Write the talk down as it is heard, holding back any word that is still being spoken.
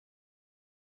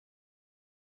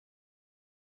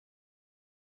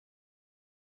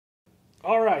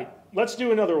All right, let's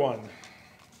do another one.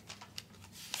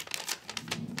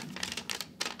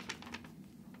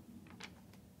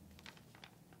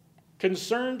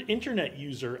 Concerned internet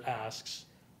user asks,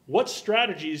 what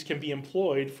strategies can be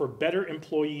employed for better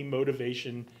employee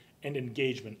motivation and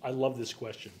engagement? I love this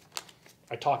question.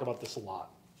 I talk about this a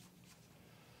lot.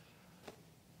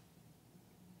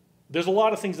 There's a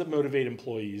lot of things that motivate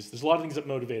employees. There's a lot of things that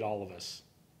motivate all of us.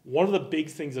 One of the big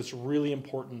things that's really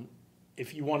important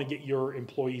if you want to get your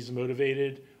employees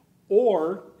motivated,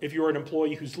 or if you're an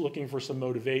employee who's looking for some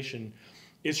motivation,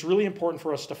 it's really important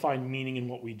for us to find meaning in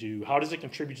what we do. How does it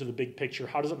contribute to the big picture?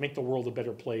 How does it make the world a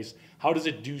better place? How does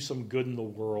it do some good in the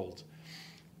world?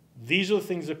 These are the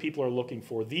things that people are looking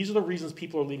for. These are the reasons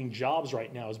people are leaving jobs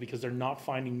right now, is because they're not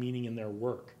finding meaning in their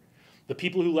work. The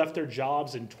people who left their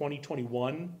jobs in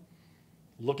 2021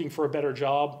 looking for a better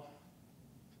job,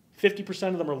 50%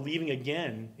 of them are leaving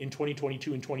again in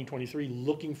 2022 and 2023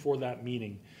 looking for that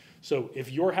meaning. So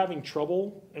if you're having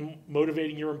trouble in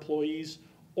motivating your employees,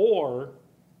 or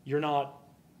you're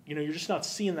just not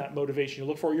seeing that motivation you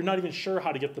look for, you're not even sure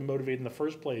how to get them motivated in the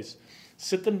first place,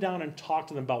 sit them down and talk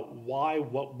to them about why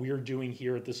what we're doing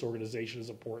here at this organization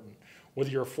is important. Whether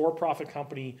you're a for-profit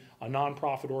company, a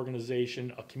nonprofit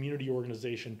organization, a community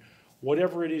organization,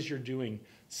 whatever it is you're doing,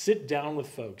 sit down with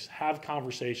folks, have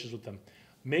conversations with them.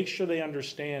 Make sure they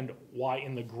understand why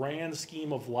in the grand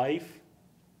scheme of life,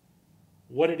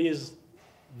 what it is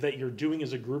that you're doing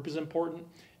as a group is important,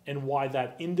 and why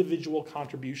that individual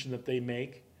contribution that they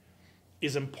make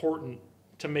is important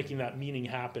to making that meaning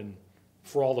happen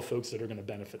for all the folks that are going to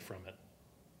benefit from it.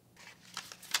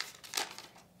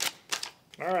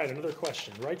 All right, another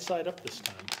question, right side up this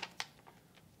time.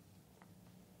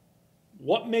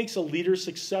 What makes a leader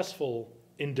successful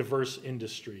in diverse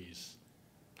industries?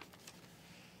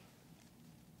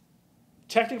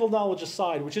 Technical knowledge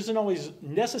aside, which isn't always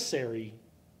necessary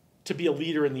to be a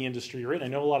leader in the industry you're in. I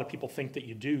know a lot of people think that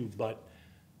you do, but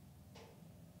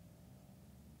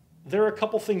there are a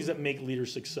couple things that make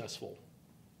leaders successful.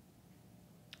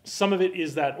 Some of it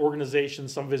is that organization,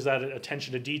 some of it is that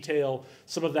attention to detail,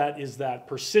 some of that is that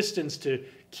persistence to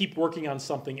keep working on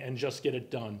something and just get it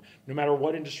done. No matter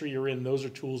what industry you're in, those are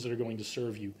tools that are going to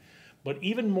serve you. But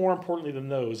even more importantly than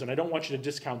those, and I don't want you to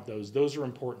discount those are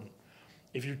important.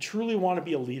 If you truly want to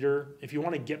be a leader, if you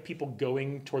want to get people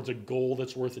going towards a goal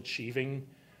that's worth achieving,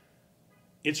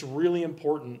 it's really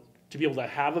important to be able to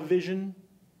have a vision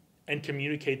and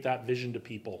communicate that vision to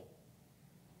people.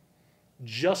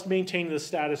 Just maintaining the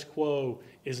status quo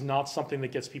is not something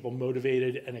that gets people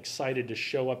motivated and excited to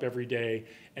show up every day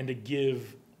and to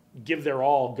give their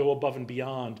all, go above and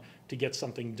beyond to get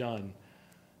something done.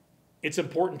 It's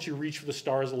important to reach for the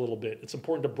stars a little bit. It's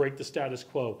important to break the status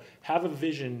quo. Have a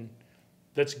vision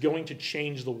that's going to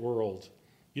change the world.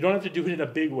 You don't have to do it in a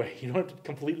big way. You don't have to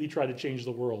completely try to change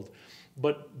the world,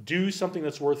 but do something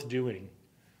that's worth doing.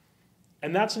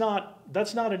 And that's not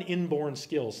an inborn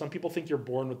skill. Some people think you're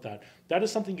born with that. That is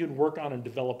something you can work on and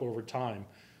develop over time.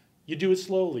 You do it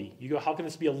slowly. You go, how can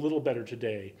this be a little better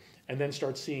today? And then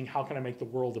start seeing, how can I make the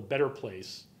world a better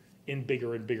place in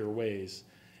bigger and bigger ways?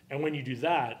 And when you do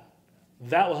that,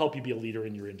 that will help you be a leader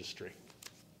in your industry.